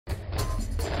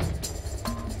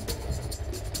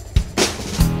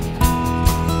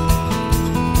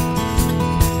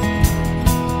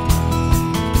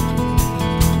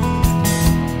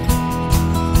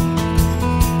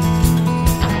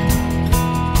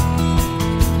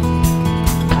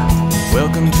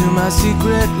Welcome to my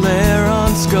secret lair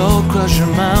on SkullCrusher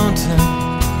Mountain.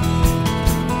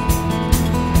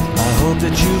 I hope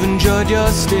that you've enjoyed your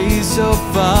stay so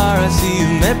far. I see you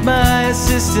met my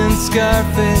assistant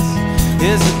Scarface.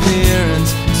 His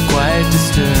appearance is quite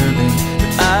disturbing,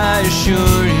 but I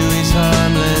assure you he's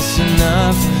harmless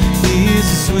enough. He's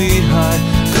a sweetheart,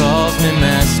 calls me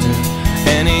master,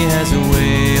 and he has a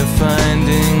way of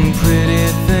finding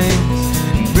pretty things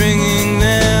and bringing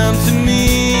them to me.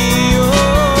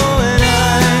 Oh, and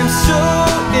I'm so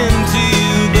into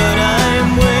you, but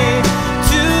I'm way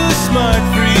too smart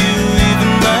for you.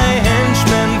 Even my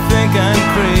henchmen think I'm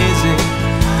crazy.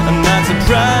 I'm not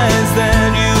surprised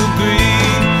that you agree.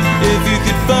 If you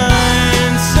could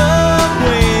find some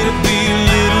way to be a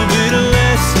little bit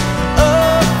less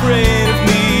afraid of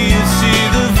me, you'd see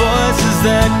the voices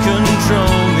that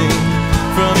control me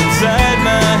from inside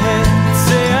my head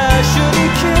say I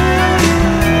shouldn't kill you.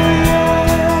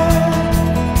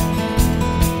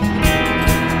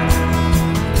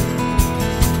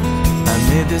 I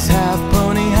made this half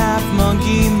pony, half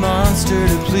monkey monster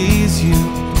to please you,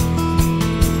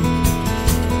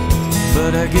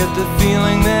 but I get the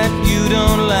feeling that you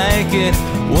don't like it.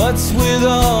 What's with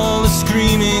all the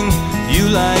screaming? You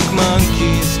like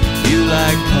monkeys, you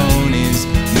like ponies.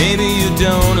 Maybe you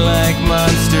don't like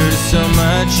monsters so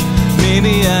much.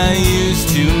 Maybe I used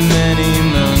too many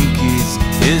monkeys.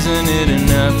 Isn't it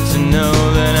enough to know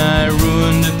that I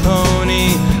ruined a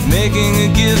pony making a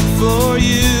gift for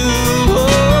you?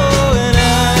 Oh, and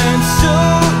I'm so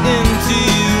into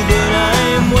you, but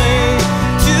I'm way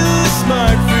too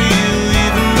smart for you.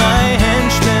 Even my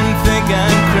henchmen think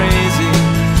I'm crazy.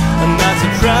 I'm not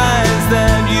surprised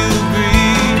that you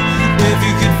agree. If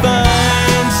you could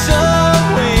find some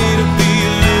way to be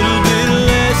a little bit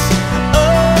less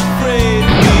afraid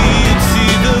of me, you'd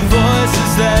see the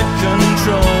voices that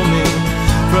control me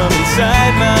from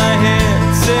inside my head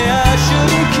say I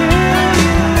shouldn't kill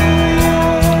you.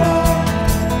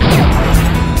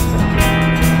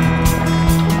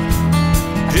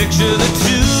 Picture the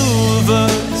two of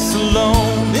us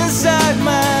alone inside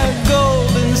my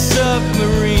golden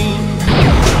submarine,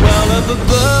 while up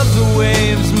above the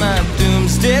waves my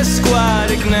doomsday squad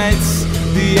ignites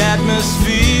the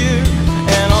atmosphere.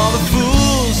 And all the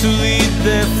fools who lead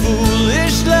their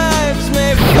foolish lives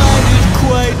may find it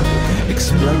quite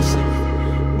explosive.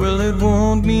 Well, it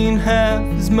won't mean half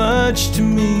as much to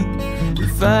me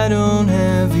if I don't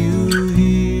have you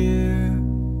here.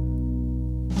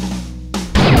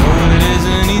 Oh, it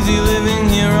isn't easy living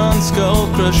here on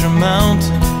SkullCrusher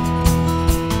Mountain.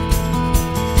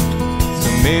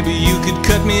 Maybe you could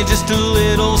cut me just a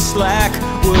little slack.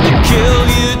 Would it kill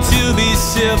you to be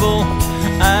civil?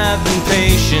 I've been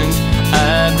patient,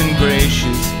 I've been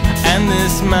gracious, and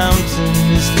this mountain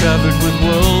is covered with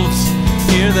wolves.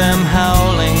 Hear them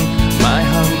howling, my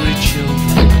hungry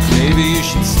children. Maybe you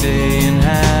should stay and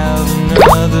have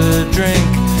another drink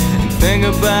and think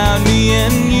about me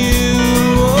and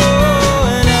you.